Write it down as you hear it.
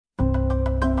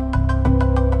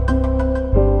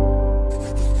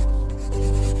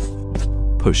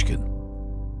Pushkin.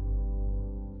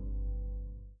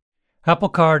 Apple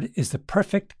Card is the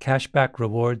perfect cashback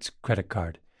rewards credit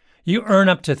card. You earn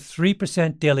up to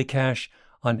 3% daily cash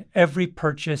on every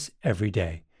purchase every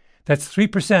day. That's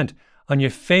 3% on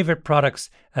your favorite products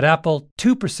at Apple,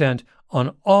 2%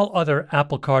 on all other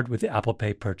Apple Card with Apple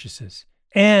Pay purchases,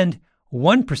 and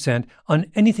 1% on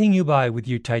anything you buy with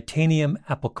your titanium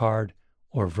Apple Card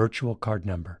or virtual card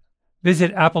number.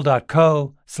 Visit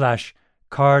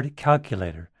apple.co/card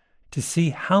calculator to see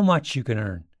how much you can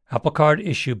earn. Apple Card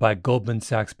issued by Goldman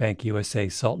Sachs Bank USA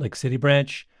Salt Lake City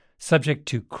branch, subject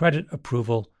to credit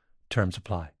approval. Terms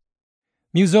apply.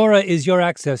 Musora is your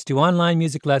access to online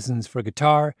music lessons for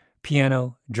guitar,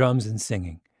 piano, drums, and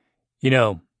singing. You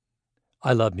know,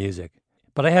 I love music,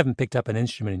 but I haven't picked up an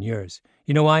instrument in years.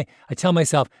 You know why? I tell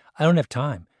myself, I don't have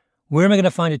time. Where am I going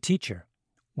to find a teacher?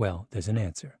 Well, there's an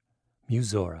answer.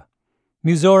 Musora.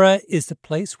 Musora is the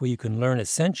place where you can learn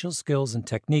essential skills and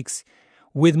techniques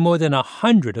with more than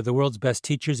 100 of the world's best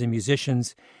teachers and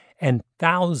musicians and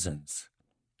thousands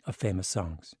of famous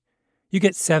songs. You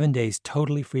get 7 days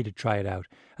totally free to try it out,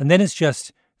 and then it's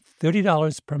just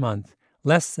 $30 per month,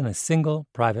 less than a single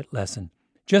private lesson.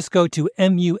 Just go to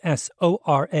musora.com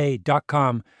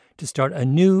to start a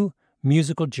new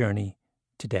musical journey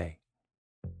today.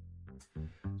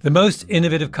 The most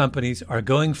innovative companies are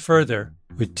going further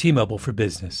with T-Mobile for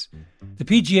Business. The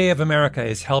PGA of America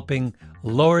is helping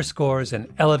lower scores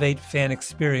and elevate fan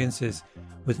experiences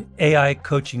with AI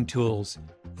coaching tools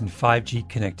and 5G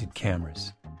connected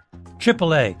cameras.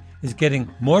 AAA is getting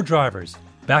more drivers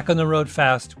back on the road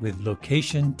fast with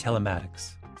location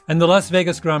telematics. And the Las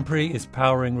Vegas Grand Prix is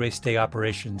powering race day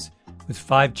operations with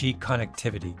 5G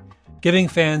connectivity, giving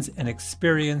fans an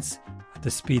experience at the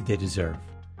speed they deserve.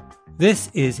 This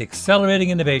is accelerating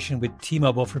innovation with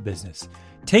T-Mobile for Business.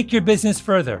 Take your business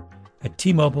further at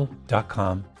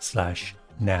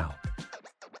T-Mobile.com/now.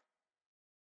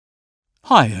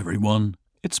 Hi everyone,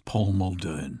 it's Paul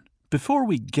Muldoon. Before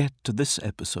we get to this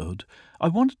episode, I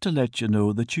wanted to let you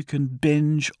know that you can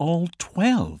binge all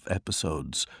 12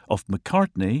 episodes of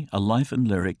McCartney, A Life in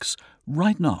Lyrics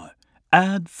right now,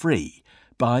 ad-free,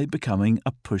 by becoming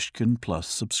a Pushkin Plus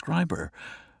subscriber.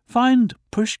 Find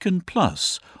Pushkin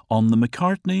Plus on the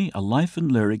McCartney, A Life in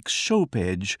Lyrics show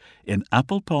page in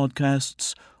Apple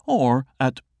Podcasts or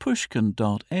at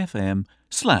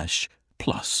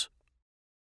pushkin.fm/plus.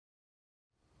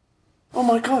 Oh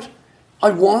my God,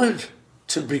 I wanted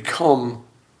to become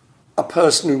a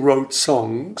person who wrote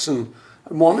songs, and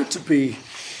I wanted to be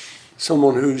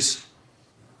someone whose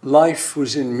life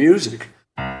was in music.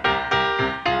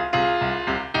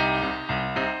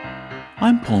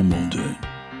 I'm Paul Muldoon.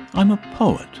 I'm a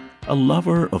poet, a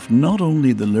lover of not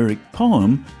only the lyric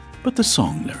poem, but the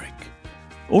song lyric.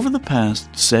 Over the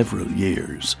past several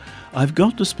years, I've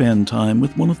got to spend time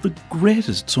with one of the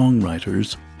greatest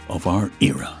songwriters of our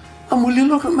era. And will you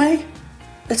look at me?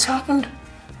 It's happened.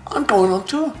 I'm going on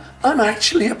tour. I'm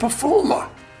actually a performer.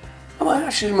 I'm a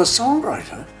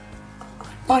songwriter.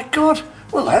 My God,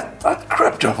 well, that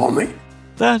crept up on me.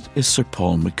 That is Sir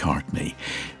Paul McCartney.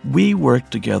 We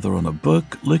worked together on a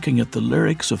book looking at the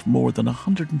lyrics of more than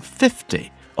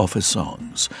 150 of his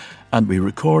songs, and we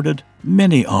recorded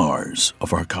many hours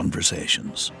of our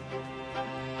conversations.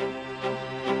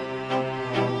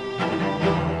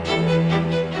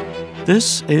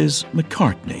 This is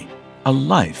McCartney, A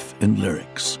Life in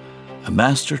Lyrics, a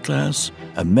masterclass,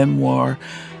 a memoir,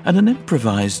 and an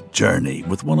improvised journey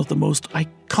with one of the most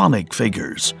iconic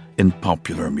figures in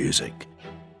popular music.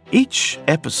 Each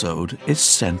episode is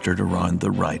centered around the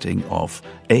writing of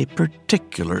a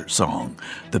particular song,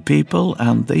 the people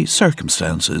and the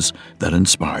circumstances that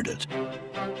inspired it.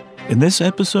 In this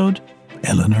episode,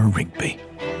 Eleanor Rigby.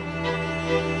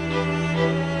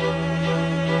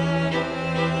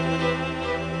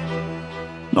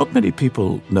 Not many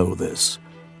people know this,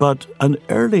 but an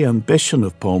early ambition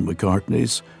of Paul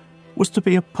McCartney's was to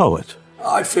be a poet.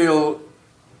 I feel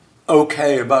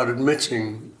okay about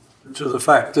admitting to the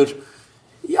fact that,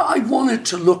 I wanted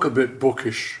to look a bit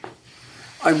bookish.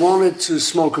 I wanted to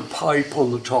smoke a pipe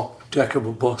on the top deck of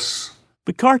a bus.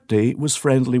 McCartney was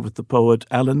friendly with the poet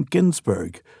Allen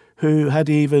Ginsberg, who had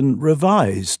even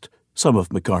revised some of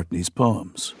McCartney's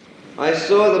poems. I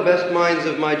saw the best minds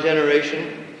of my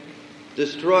generation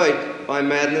destroyed by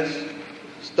madness,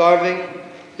 starving,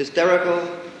 hysterical,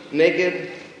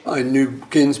 naked. I knew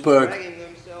Ginsberg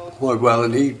quite well,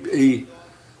 and he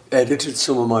edited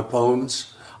some of my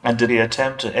poems. And did he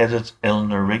attempt to edit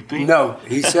Eleanor Rigby? No,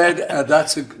 he said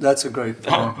that's a great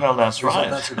poem. Oh, well, that's right.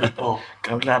 That's a good poem.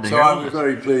 I'm glad to so hear I was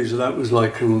very pleased. That was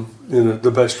like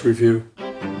the best review.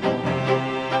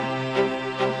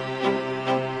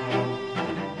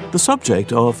 The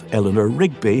subject of Eleanor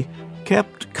Rigby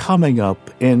kept coming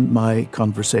up in my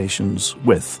conversations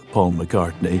with Paul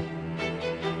McCartney.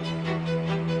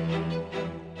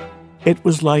 It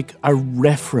was like a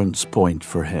reference point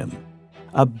for him,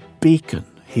 a beacon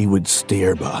he would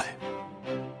steer by.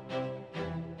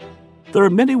 There are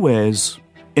many ways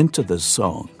into this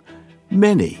song,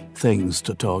 many things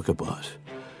to talk about.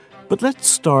 But let's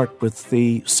start with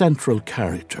the central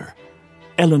character,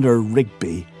 Eleanor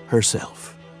Rigby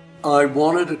herself. I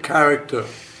wanted a character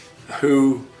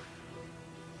who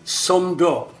summed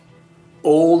up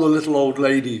all the little old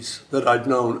ladies that I'd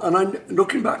known. And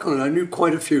looking back on it, I knew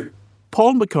quite a few.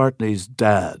 Paul McCartney's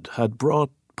dad had brought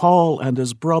Paul and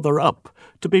his brother up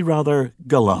to be rather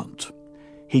gallant.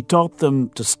 He taught them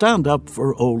to stand up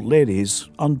for old ladies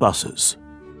on buses.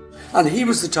 And he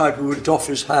was the type who would doff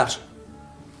his hat.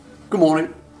 Good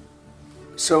morning.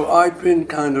 So I'd been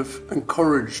kind of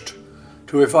encouraged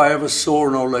to, if I ever saw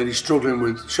an old lady struggling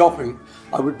with shopping,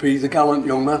 I would be the gallant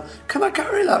young man. Can I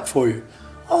carry that for you?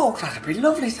 Oh, that'd be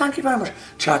lovely. Thank you very much.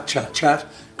 Chat, chat, chat.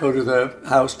 Go to their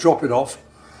house, drop it off.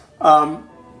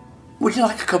 Would you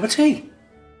like a cup of tea?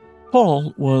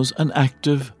 Paul was an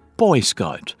active Boy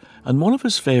Scout, and one of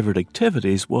his favourite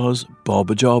activities was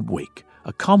Bob-a-Job Week,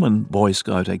 a common Boy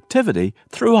Scout activity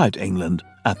throughout England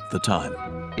at the time.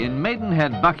 In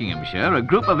Maidenhead, Buckinghamshire, a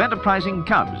group of enterprising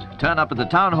cubs turn up at the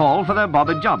town hall for their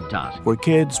Bob-a-Job task, where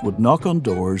kids would knock on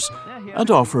doors and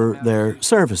offer their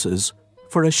services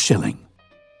for a shilling.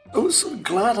 I was so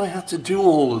glad I had to do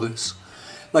all of this,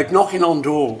 like knocking on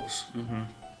doors. Mm-hmm.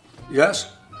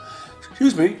 Yes?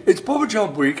 Excuse me, it's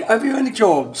Bob-a-Job Week. Have you any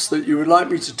jobs that you would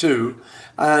like me to do?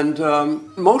 And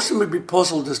most of them would be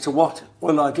puzzled as to what,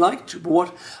 well, I'd like to, but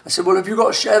what? I said, well, have you got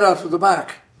a shed out of the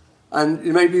back? And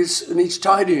maybe it needs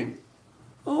tidying.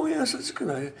 Oh, yes, that's a good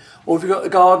idea. Or if you've got the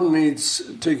garden needs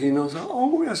digging, I was like,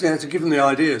 oh, yes, I had to give them the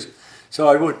ideas. So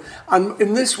I would. And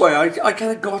in this way, I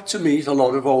kind of got to meet a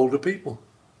lot of older people.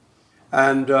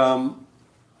 And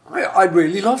I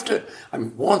really loved it. I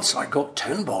mean, once I got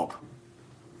 10 bob.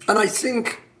 And I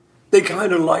think they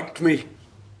kind of liked me.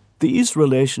 These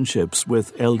relationships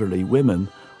with elderly women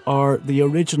are the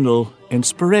original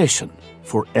inspiration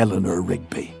for Eleanor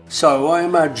Rigby. So I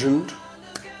imagined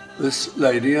this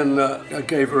lady, and I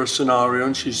gave her a scenario,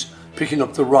 and she's picking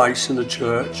up the rice in the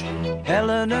church.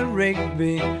 Eleanor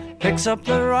Rigby picks up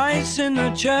the rice in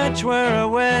the church where a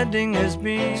wedding has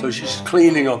been. So she's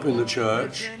cleaning up in the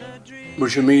church,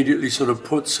 which immediately sort of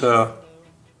puts her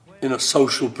in a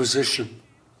social position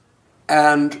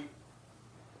and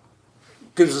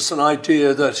gives us an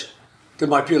idea that there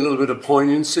might be a little bit of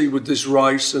poignancy with this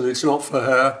rice, and it's not for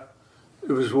her.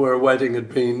 It was where a wedding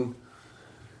had been.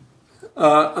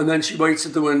 And then she waits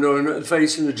at the window and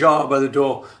facing a jar by the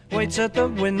door. Waits at the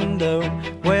window,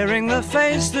 wearing the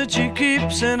face that she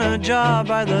keeps in a jar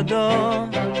by the door.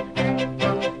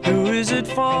 Who is it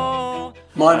for?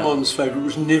 My mum's favourite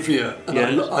was Nivea, and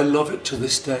Yes. I love it to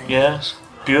this day. Yes,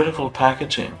 beautiful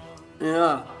packaging.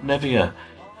 Yeah. Nivea.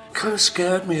 Kind of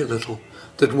scared me a little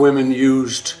that women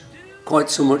used quite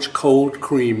so much cold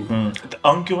cream. The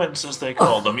unguents, as they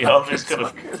call them, you know, this kind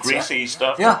of greasy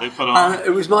stuff Yeah, that they put on. and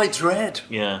it was my dread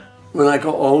Yeah. when I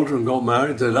got older and got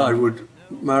married that I would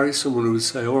marry someone who would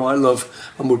say, oh, I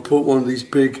love, and would put one of these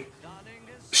big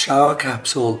shower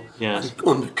caps on, Yes. and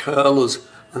under curlers,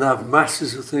 and have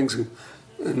masses of things.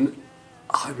 And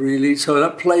so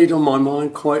that played on my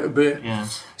mind quite a bit.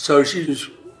 Yes. So she was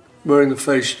wearing the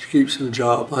face she keeps in a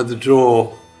jar by the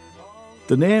door.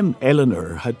 The name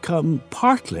Eleanor had come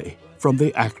partly from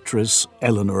the actress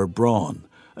Eleanor Braun,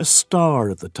 a star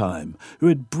at the time, who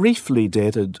had briefly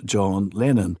dated John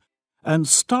Lennon and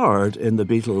starred in the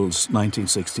Beatles'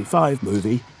 1965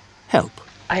 movie Help.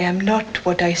 I am not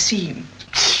what I seem.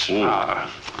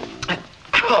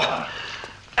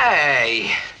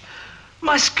 Hey,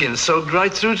 my skin's soaked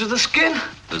right through to the skin.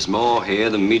 There's more here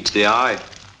than meets the eye.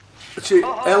 See,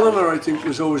 Eleanor, I think,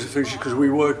 was always a fixture because we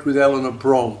worked with Eleanor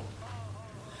Braun.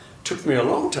 Took me a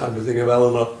long time to think of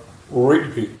Eleanor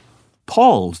Rigby.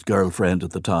 Paul's girlfriend at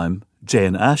the time,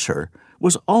 Jane Asher,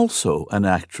 was also an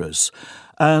actress,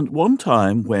 and one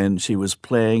time when she was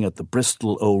playing at the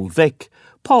Bristol Old Vic,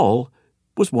 Paul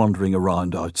was wandering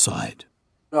around outside.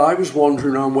 I was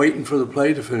wandering around waiting for the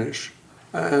play to finish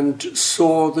and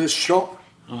saw this shop,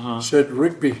 said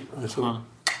Rigby. I thought,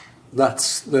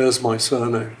 there's my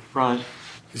surname. Right.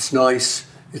 It's nice,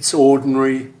 it's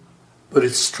ordinary, but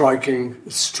it's striking,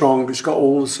 it's strong, it's got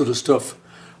all the sort of stuff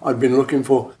I've been looking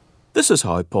for. This is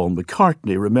how Paul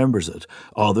McCartney remembers it.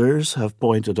 Others have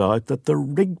pointed out that the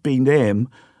Rigby name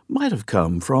might have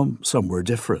come from somewhere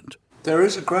different. There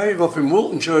is a grave up in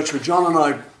Wilton Church where John and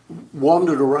I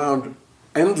wandered around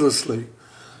endlessly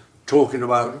talking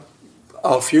about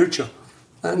our future.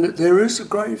 And there is a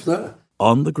grave there.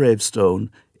 On the gravestone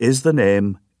is the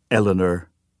name Eleanor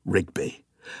Rigby.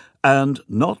 And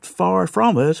not far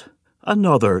from it,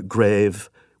 another grave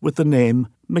with the name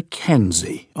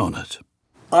Mackenzie on it.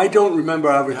 I don't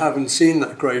remember having seen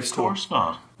that gravestone. Of course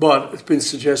not. But it's been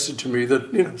suggested to me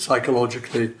that,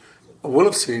 psychologically, I will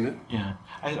have seen it. Yeah.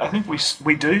 I think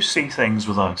we do see things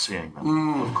without seeing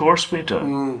them. Of course we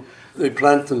do. They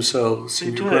plant themselves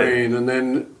in your brain, and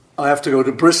then I have to go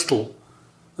to Bristol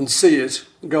and see it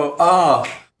and go,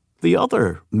 The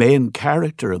other main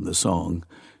character in the song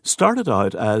started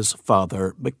out as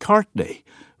Father McCartney,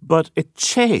 but it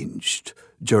changed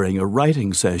during a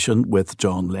writing session with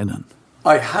John Lennon.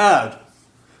 I had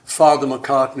Father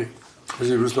McCartney, because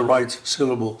it was the right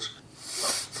syllables.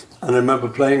 And I remember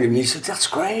playing it, and he said, "That's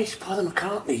great, Father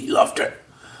McCartney." He loved it.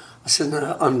 I said,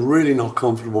 "No, I'm really not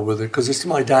comfortable with it, because it's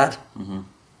my dad.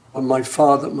 And my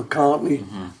Father McCartney,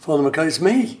 Father McCartney, it's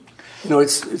me.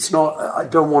 It's not, I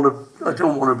don't want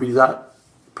to be that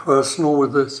personal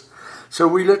with this." So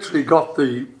we literally got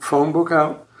the phone book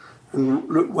out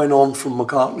and went on from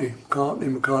McCartney,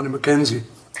 Mackenzie.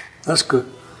 That's good.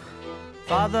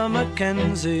 Father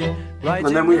Mackenzie,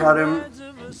 and then we had him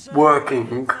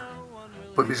working,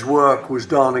 but his work was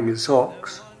darning his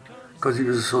socks, because he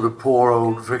was a sort of poor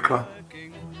old vicar.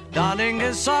 Darning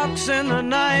his socks in the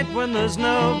night when there's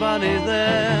nobody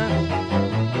there.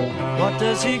 What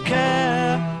does he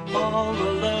care? All the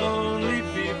lonely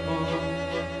people,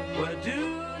 where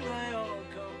do they all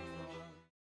come from?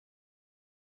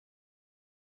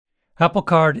 Apple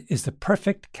Card is the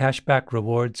perfect cashback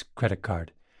rewards credit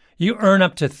card. You earn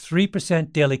up to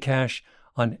 3% daily cash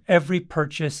on every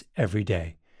purchase every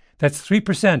day. That's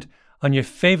 3% on your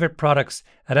favorite products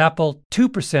at Apple,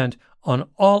 2% on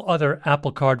all other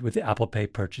Apple Card with Apple Pay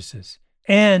purchases,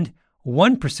 and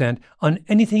 1% on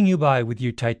anything you buy with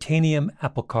your titanium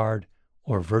Apple Card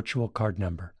or virtual card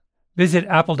number. Visit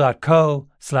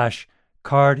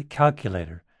apple.co/card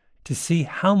calculator to see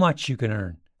how much you can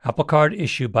earn. Apple Card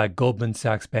issued by Goldman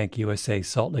Sachs Bank USA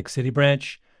Salt Lake City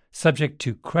branch, subject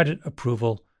to credit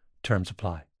approval. Terms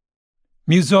apply.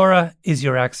 Musora is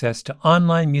your access to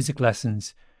online music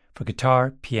lessons for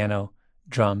guitar, piano,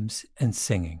 drums, and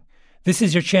singing. This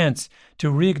is your chance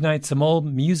to reignite some old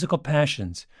musical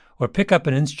passions or pick up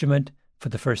an instrument for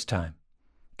the first time.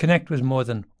 Connect with more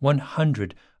than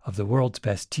 100 of the world's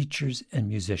best teachers and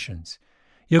musicians.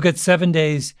 You'll get 7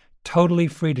 days totally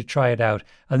free to try it out,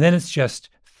 and then it's just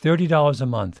 $30 a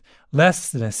month, less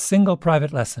than a single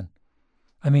private lesson.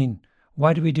 I mean,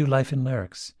 why do we do Life in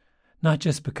Lyrics? Not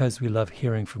just because we love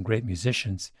hearing from great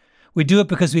musicians. We do it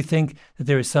because we think that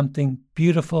there is something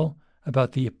beautiful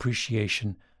about the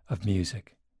appreciation of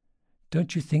music.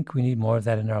 Don't you think we need more of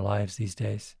that in our lives these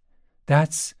days?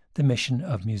 That's the mission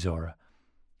of Musora,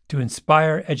 to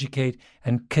inspire, educate,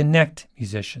 and connect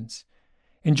musicians.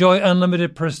 Enjoy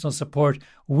unlimited personal support,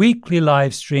 weekly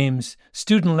live streams,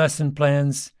 student lesson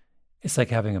plans. It's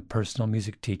like having a personal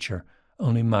music teacher,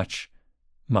 only much,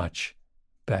 much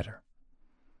better.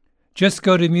 Just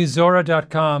go to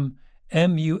Musora.com,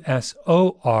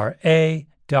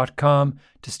 Musora.com,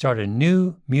 to start a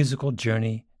new musical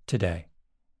journey today.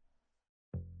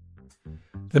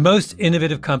 The most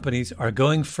innovative companies are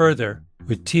going further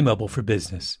with T-Mobile for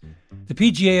Business. The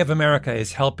PGA of America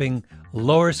is helping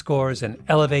lower scores and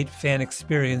elevate fan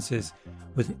experiences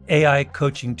with AI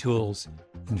coaching tools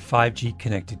and 5G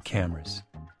connected cameras.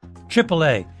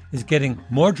 AAA is getting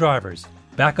more drivers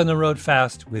back on the road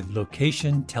fast with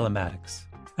location telematics.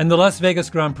 And the Las Vegas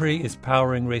Grand Prix is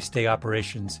powering race day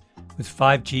operations with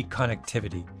 5G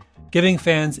connectivity, giving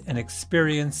fans an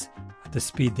experience at the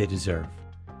speed they deserve.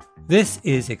 This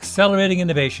is accelerating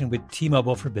innovation with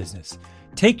T-Mobile for Business.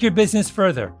 Take your business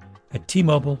further at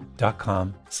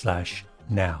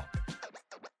T-Mobile.com/now.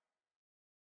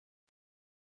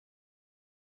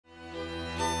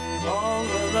 All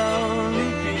the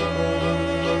lonely people,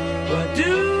 where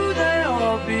do they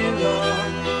all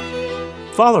belong?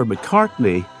 Father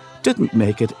McCartney didn't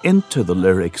make it into the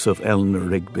lyrics of Eleanor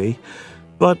Rigby,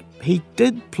 but he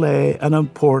did play an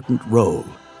important role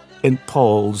in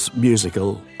Paul's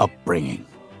musical upbringing.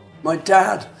 My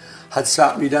dad had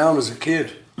sat me down as a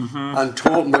kid and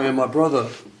taught me and my brother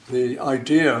the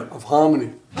idea of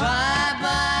harmony.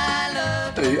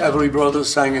 The Everly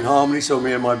Brothers sang in harmony, so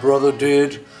me and my brother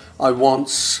did. I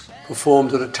once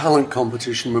performed at a talent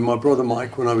competition with my brother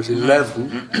Mike when I was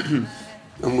 11,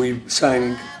 and we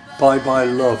sang Bye Bye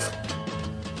Love.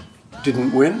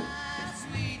 Didn't win.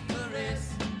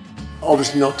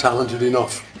 Obviously not talented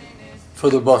enough for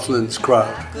the Butlins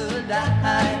crowd.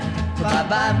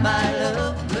 Bye-bye, my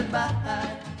love,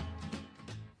 goodbye.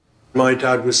 My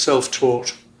dad was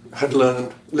self-taught, had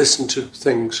learned, listened to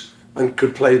things and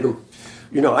could play them.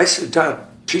 You know, I said, Dad,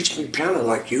 teach me piano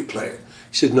like you play it.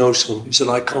 He said, no, son. He said,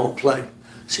 I can't play. I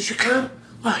said, you can't?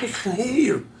 Well, I can hear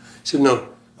you. He said, no,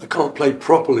 I can't play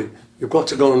properly. You've got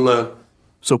to go and learn.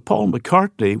 So Paul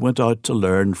McCartney went out to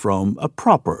learn from a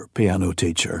proper piano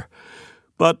teacher.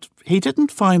 But he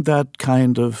didn't find that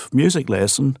kind of music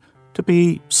lesson to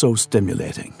be so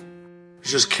stimulating. It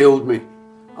just killed me.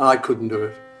 I couldn't do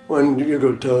it. When you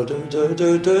go da da da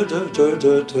da da da da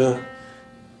da da,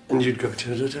 and you'd go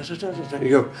da da da da da da, you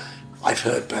go, I've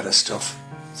heard better stuff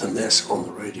than this on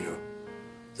the radio.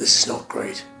 This is not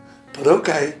great, but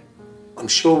okay. I'm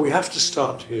sure we have to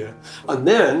start here. And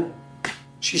then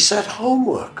she said,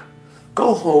 homework.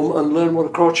 Go home and learn what a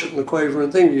crotchet and a quaver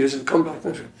and thing is, and come back.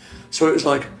 So it was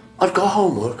like, I've got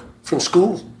homework from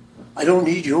school. I don't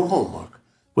need your homework.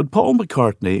 When Paul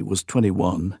McCartney was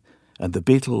 21 and the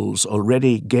Beatles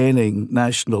already gaining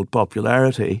national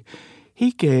popularity,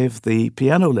 he gave the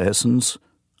piano lessons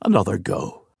another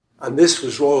go. And this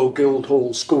was Royal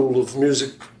Guildhall School of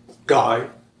Music guy.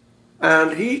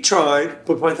 And he tried,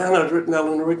 but by then I'd written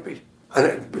Eleanor Rigby.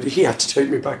 But he had to take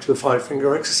me back to the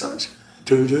five-finger exercise. I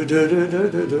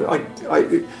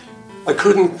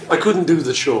couldn't do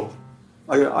the show.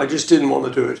 I just didn't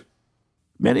want to do it.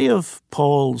 Many of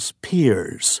Paul's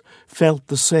peers felt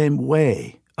the same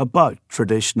way about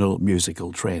traditional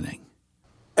musical training.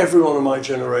 Everyone in my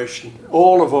generation,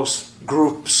 all of us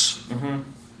groups,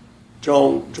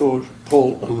 John, George,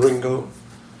 Paul and Ringo,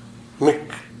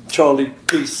 Mick, Charlie,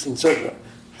 Keith and etc.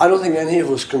 I don't think any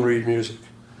of us can read music.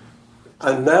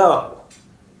 And now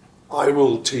I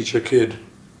will teach a kid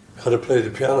how to play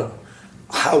the piano,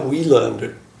 how we learned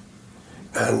it.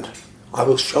 And I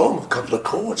will show them a couple of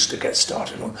chords to get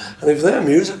started on. And if they're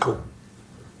musical,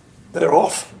 they're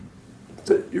off.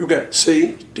 You get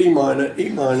C, D minor, E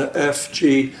minor, F,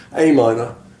 G, A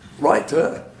minor, right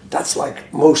there. That's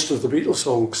like most of the Beatles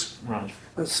songs. Right.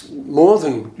 That's more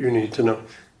than you need to know.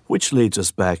 Which leads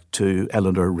us back to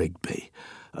Eleanor Rigby,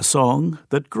 a song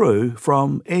that grew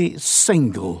from a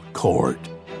single chord.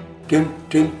 Tin,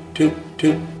 tin, tin,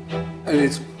 tin. And in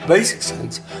its basic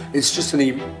sense, it's just an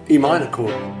E minor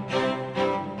chord.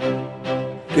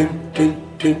 Tin, tin,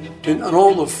 tin, tin. And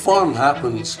all the fun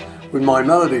happens with my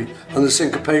melody and the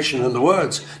syncopation and the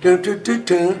words.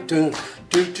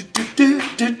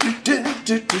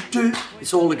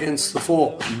 It's all against the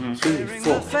 4, 3,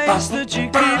 4. The face that she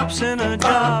keeps in a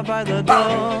jar by the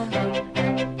door.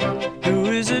 Who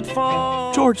is it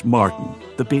for? George Martin,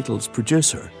 the Beatles'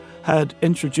 producer, had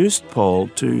introduced Paul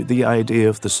to the idea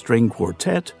of the string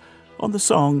quartet on the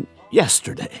song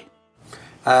Yesterday.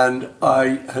 And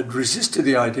I had resisted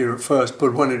the idea at first,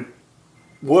 but when it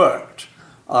worked,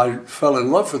 I fell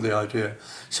in love with the idea.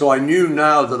 So I knew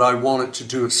now that I wanted to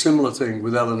do a similar thing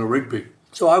with Eleanor Rigby.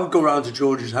 So I would go round to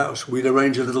George's house, we'd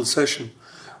arrange a little session.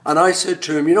 And I said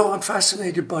to him, you know, I'm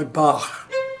fascinated by Bach.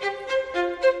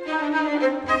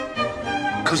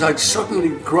 Because I'd suddenly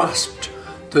grasped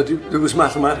that there was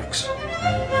mathematics.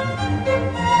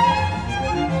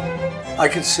 I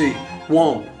could see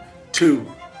 1, 2,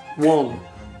 1,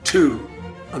 2.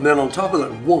 And then on top of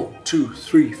that, 1, 2,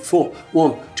 3, 4,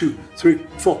 1, 2, 3,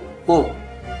 4, 1,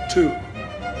 2.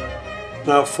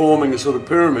 Now forming a sort of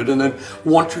pyramid, and then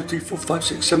 1, 2, 3, 4, 5,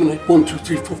 6, 7, 8, 1, 2,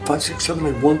 3, 4, 5, 6, 7,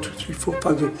 8, 1, 2, 3, 4,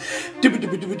 5,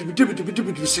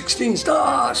 6, 16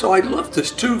 stars. So I love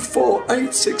this 2, 4,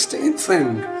 8, 16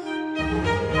 thing.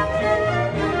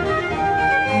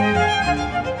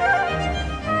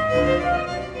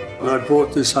 And I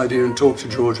brought this idea and talked to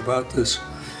George about this.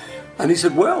 And he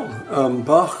said, well,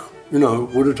 Bach, you know,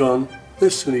 would have done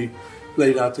this. And he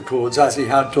laid out the chords as he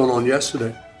had done on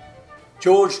Yesterday.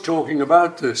 George, talking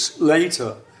about this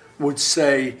later, would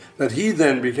say that he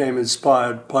then became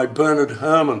inspired by Bernard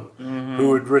Herrmann,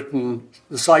 who had written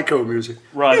the Psycho music.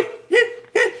 Right.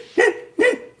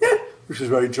 Which was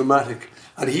very dramatic.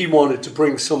 And he wanted to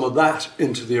bring some of that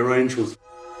into the arrangement.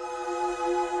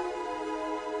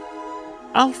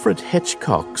 Alfred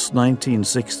Hitchcock's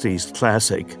 1960s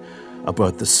classic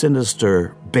about the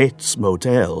sinister Bates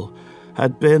Motel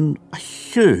had been a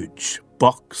huge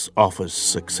box office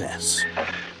success.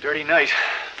 Dirty night.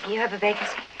 You have a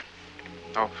vacancy?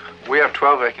 Oh, we have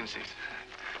 12 vacancies.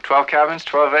 12 cabins,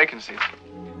 12 vacancies.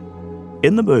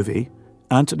 In the movie,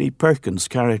 Anthony Perkins'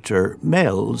 character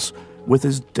melds with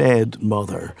his dead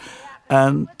mother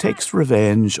and takes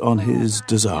revenge on his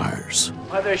desires.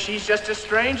 Mother, she's just a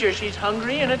stranger. She's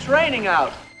hungry and it's raining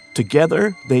out.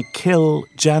 Together, they kill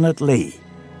Janet Leigh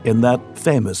in that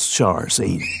famous shower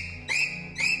scene.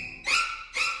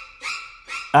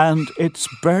 And it's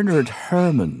Bernard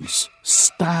Herrmann's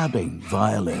stabbing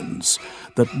violins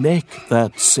that make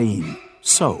that scene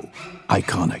so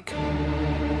iconic.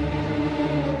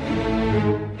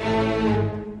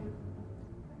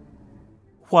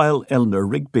 While Eleanor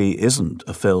Rigby isn't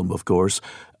a film, of course,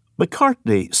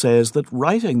 McCartney says that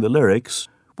writing the lyrics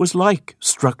was like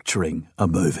structuring a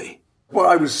movie. Well,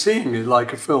 I was seeing it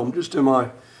like a film, just in my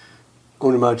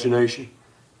own imagination.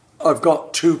 I've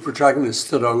got two protagonists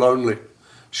that are lonely.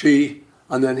 She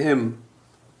and then him.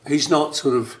 He's not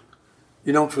sort of,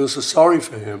 you don't feel so sorry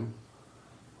for him,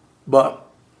 but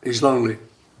he's lonely.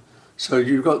 So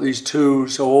you've got these two,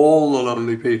 so all the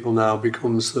lonely people now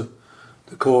becomes the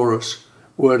chorus.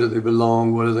 Where do they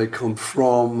belong? Where do they come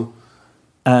from?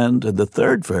 And in the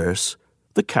third verse,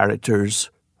 the characters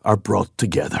are brought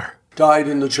together. Died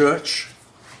in the church.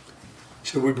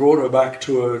 So we brought her back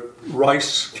to her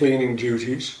rice cleaning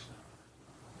duties.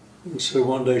 And so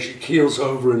one day she keels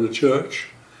over in the church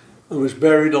and was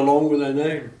buried along with her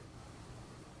name.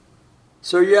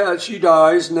 So yeah, she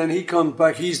dies and then he comes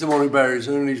back. He's the one who buries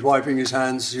her and he's wiping his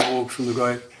hands as he walks from the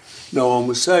grave. No one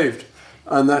was saved.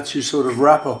 And that's your sort of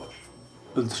wrap-up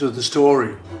to the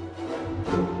story.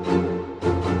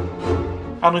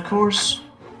 And of course,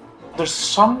 there's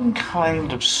some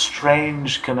kind of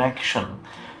strange connection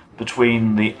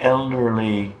between the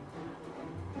elderly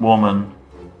woman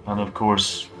and, of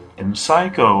course, in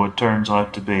Psycho, it turns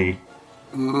out to be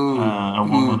a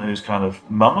woman who's kind of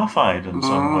mummified in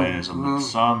some ways, and the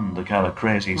son, the kind of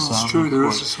crazy son. That's true, there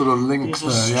is a sort of link there.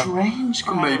 There's a strange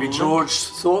kind maybe of George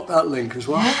thought that link as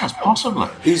well. Yes, possibly.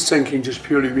 He's thinking just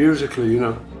purely musically, you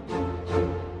know.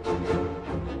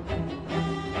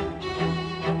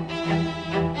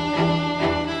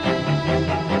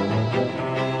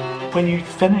 When you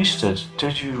finished it,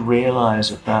 did you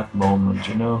realise at that moment,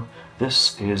 you know,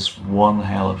 this is one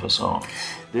hell of a song.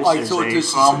 This is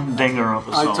a humdinger of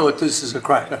a song. I thought this is a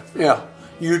cracker. Yeah,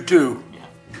 you do. Yeah.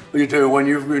 You do. When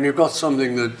you've got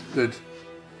something that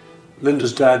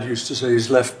Linda's dad used to say,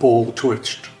 his left ball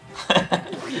twitched.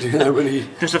 You know, when he...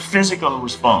 There's a physical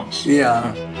response.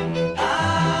 Yeah.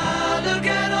 Look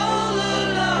at all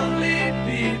the lonely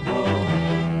people.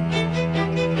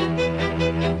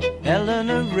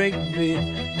 Eleanor Rigby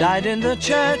died in the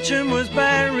church and was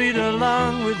buried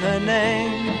along with her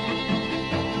name.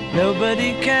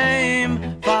 Nobody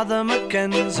came, Father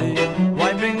Mackenzie,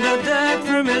 wiping the dirt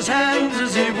from his hands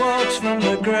as he walks from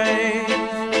the grave.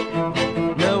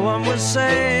 No one was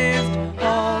saved,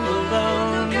 all the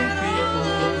lonely people.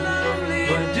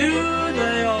 Where do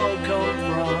they all come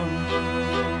from?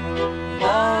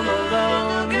 All the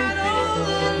lonely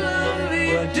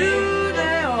people. Where do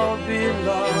they all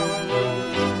belong?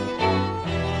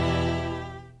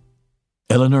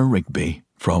 Eleanor Rigby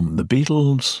from the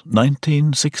Beatles'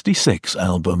 1966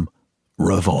 album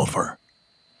Revolver.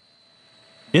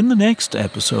 In the next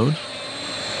episode,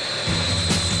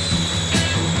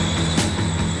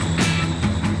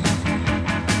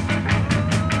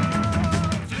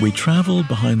 we travel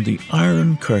behind the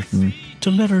Iron Curtain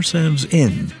to let ourselves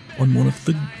in on one of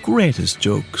the greatest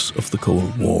jokes of the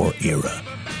Cold War era.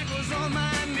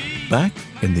 Back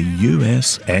in the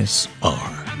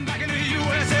USSR.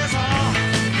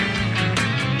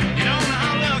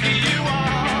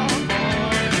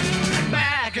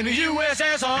 In the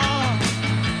USSR.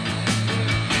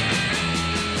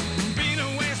 Been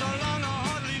away so long I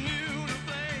hardly knew the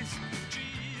place. Gee,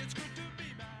 it's good to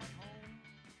be back home.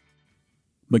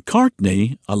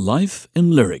 McCartney, A Life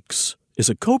in Lyrics is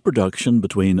a co-production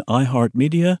between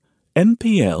iHeartMedia,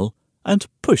 MPL and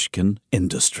Pushkin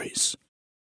Industries.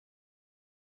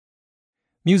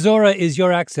 Musora is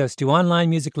your access to online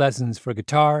music lessons for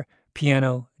guitar,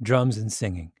 piano, drums, and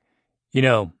singing. You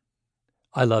know,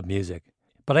 I love music.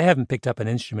 But I haven't picked up an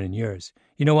instrument in years.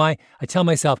 You know why? I tell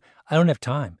myself, I don't have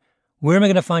time. Where am I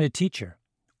going to find a teacher?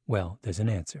 Well, there's an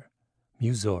answer.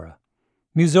 Musora.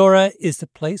 Musora is the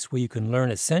place where you can learn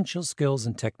essential skills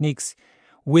and techniques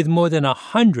with more than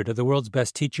 100 of the world's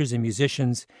best teachers and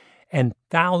musicians and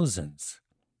thousands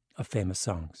of famous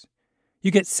songs.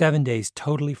 You get 7 days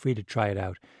totally free to try it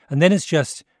out. And then it's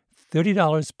just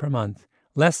 $30 per month,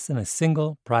 less than a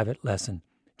single private lesson.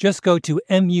 Just go to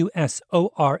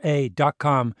musora.com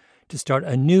to start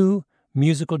a new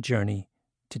musical journey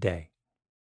today.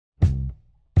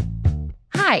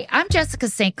 Hi, I'm Jessica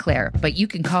St. Clair, but you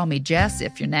can call me Jess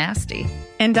if you're nasty.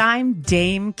 And I'm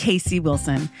Dame Casey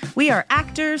Wilson. We are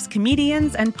actors,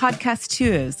 comedians, and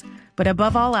podcasteurs. But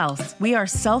above all else, we are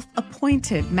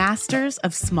self-appointed masters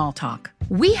of small talk.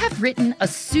 We have written a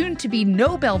soon-to-be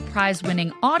Nobel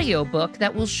Prize-winning audiobook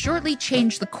that will shortly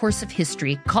change the course of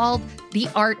history called The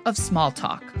Art of Small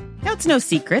Talk. Now, it's no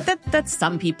secret that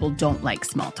some people don't like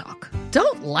small talk.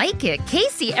 Don't like it?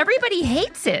 Casey, everybody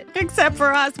hates it. Except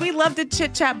for us. We love to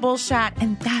chit-chat bullshat,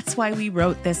 and that's why we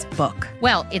wrote this book.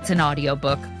 Well, it's an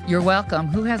audiobook. You're welcome.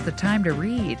 Who has the time to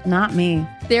read? Not me.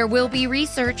 There will be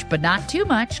research, but not too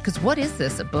much, because what is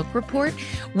this, a book report?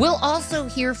 We'll also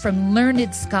hear from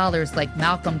learned scholars like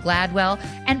Malcolm Gladwell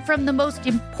and from the most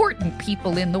important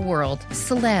people in the world,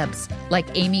 celebs like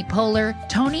Amy Poehler,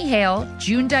 Tony Hale,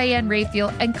 June Diane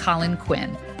Raphael, and Colin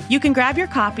Quinn. You can grab your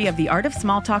copy of The Art of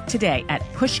Small Talk today at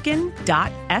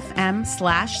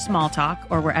pushkin.fm/smalltalk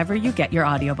or wherever you get your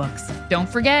audiobooks. Don't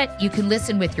forget, you can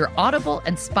listen with your Audible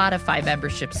and Spotify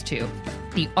memberships too.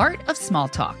 The Art of Small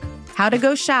Talk. How to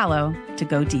go shallow to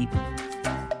go deep.